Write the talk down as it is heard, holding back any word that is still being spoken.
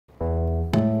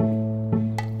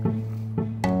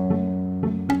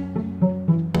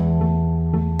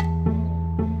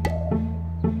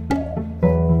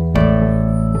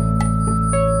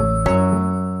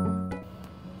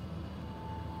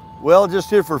Well, just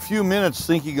here for a few minutes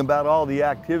thinking about all the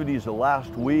activities of last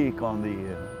week on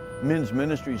the Men's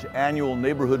Ministry's annual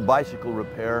neighborhood bicycle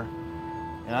repair.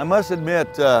 And I must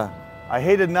admit, I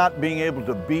hated not being able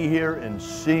to be here and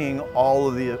seeing all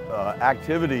of the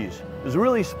activities. It was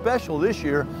really special this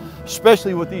year,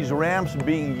 especially with these ramps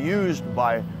being used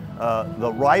by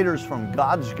the riders from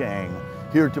God's Gang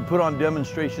here to put on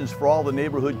demonstrations for all the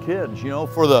neighborhood kids. You know,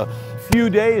 for the few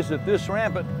days that this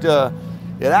ramp,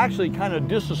 it actually kind of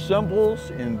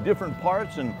disassembles in different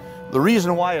parts, and the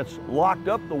reason why it's locked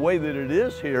up the way that it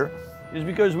is here is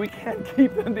because we can't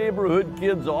keep the neighborhood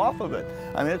kids off of it.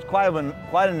 I mean, it's quite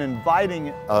an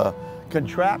inviting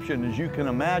contraption, as you can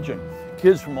imagine.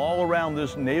 Kids from all around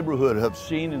this neighborhood have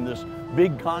seen in this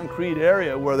big concrete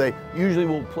area where they usually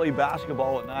will play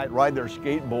basketball at night, ride their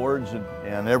skateboards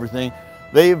and everything.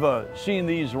 They've seen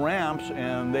these ramps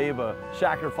and they've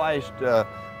sacrificed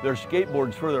their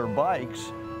skateboards for their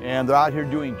bikes, and they're out here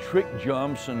doing trick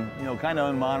jumps and, you know, kind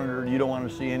of unmonitored. You don't want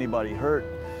to see anybody hurt.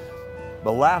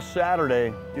 But last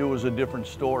Saturday, it was a different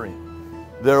story.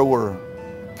 There were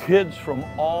kids from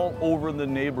all over the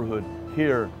neighborhood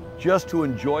here just to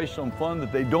enjoy some fun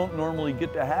that they don't normally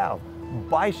get to have.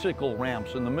 Bicycle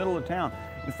ramps in the middle of town.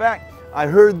 In fact, I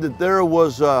heard that there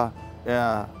was a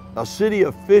city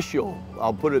official,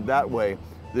 I'll put it that way,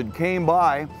 that came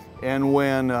by, and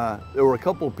when there were a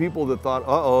couple of people that thought,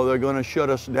 uh-oh, they're going to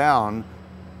shut us down,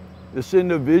 this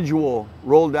individual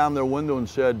rolled down their window and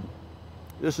said,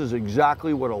 this is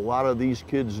exactly what a lot of these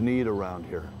kids need around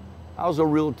here. That was a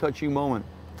real touching moment.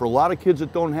 For a lot of kids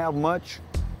that don't have much,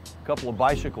 a couple of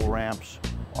bicycle ramps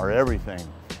are everything.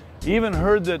 Even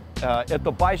heard that at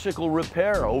the bicycle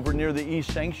repair over near the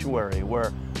East Sanctuary,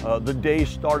 where the day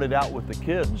started out with the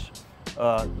kids,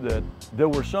 that there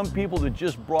were some people that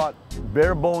just brought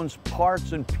bare bones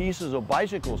parts and pieces of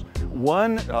bicycles.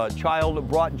 One child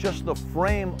brought just the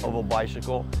frame of a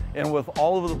bicycle, and with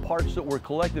all of the parts that were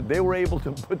collected, they were able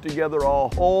to put together a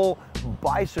whole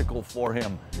bicycle for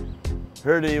him.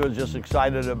 Heard he was just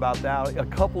excited about that. A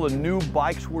couple of new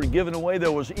bikes were given away.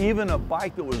 There was even a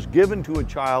bike that was given to a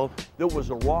child that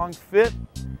was a wrong fit,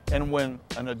 and when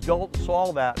an adult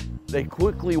saw that, they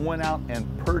quickly went out and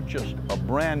purchased a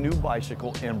brand new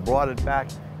bicycle and brought it back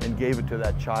and gave it to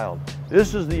that child.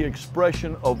 This is the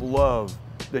expression of love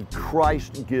that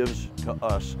Christ gives to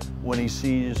us when he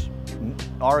sees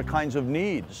our kinds of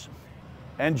needs.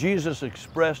 And Jesus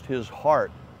expressed his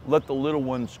heart, let the little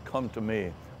ones come to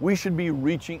me. We should be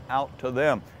reaching out to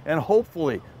them. And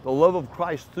hopefully the love of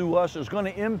Christ through us is going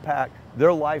to impact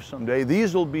their life someday.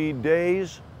 These will be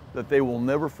days that they will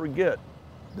never forget,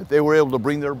 that they were able to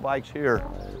bring their bikes here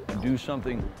and do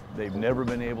something they've never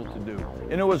been able to do.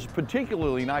 And it was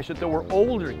particularly nice that there were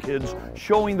older kids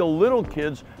showing the little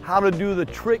kids how to do the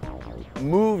trick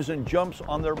moves and jumps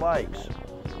on their bikes.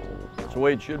 That's the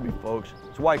way it should be, folks.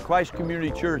 It's why Christ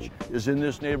Community Church is in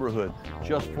this neighborhood,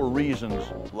 just for reasons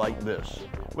like this.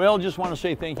 Well, just want to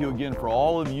say thank you again for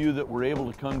all of you that were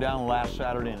able to come down last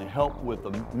Saturday and help with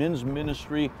the Men's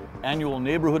Ministry annual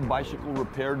Neighborhood Bicycle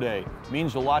Repair Day. It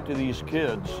means a lot to these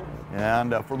kids.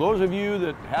 And for those of you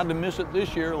that had to miss it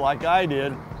this year, like I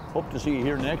did, hope to see you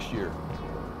here next year.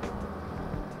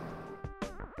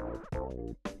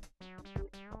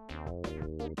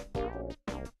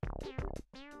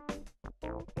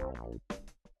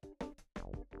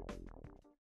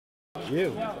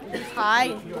 You. Hi.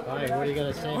 Hi, what are you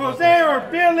going to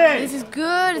say? This is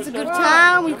good. It's a good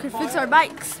time. We could fix our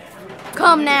bikes.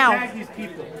 Come now.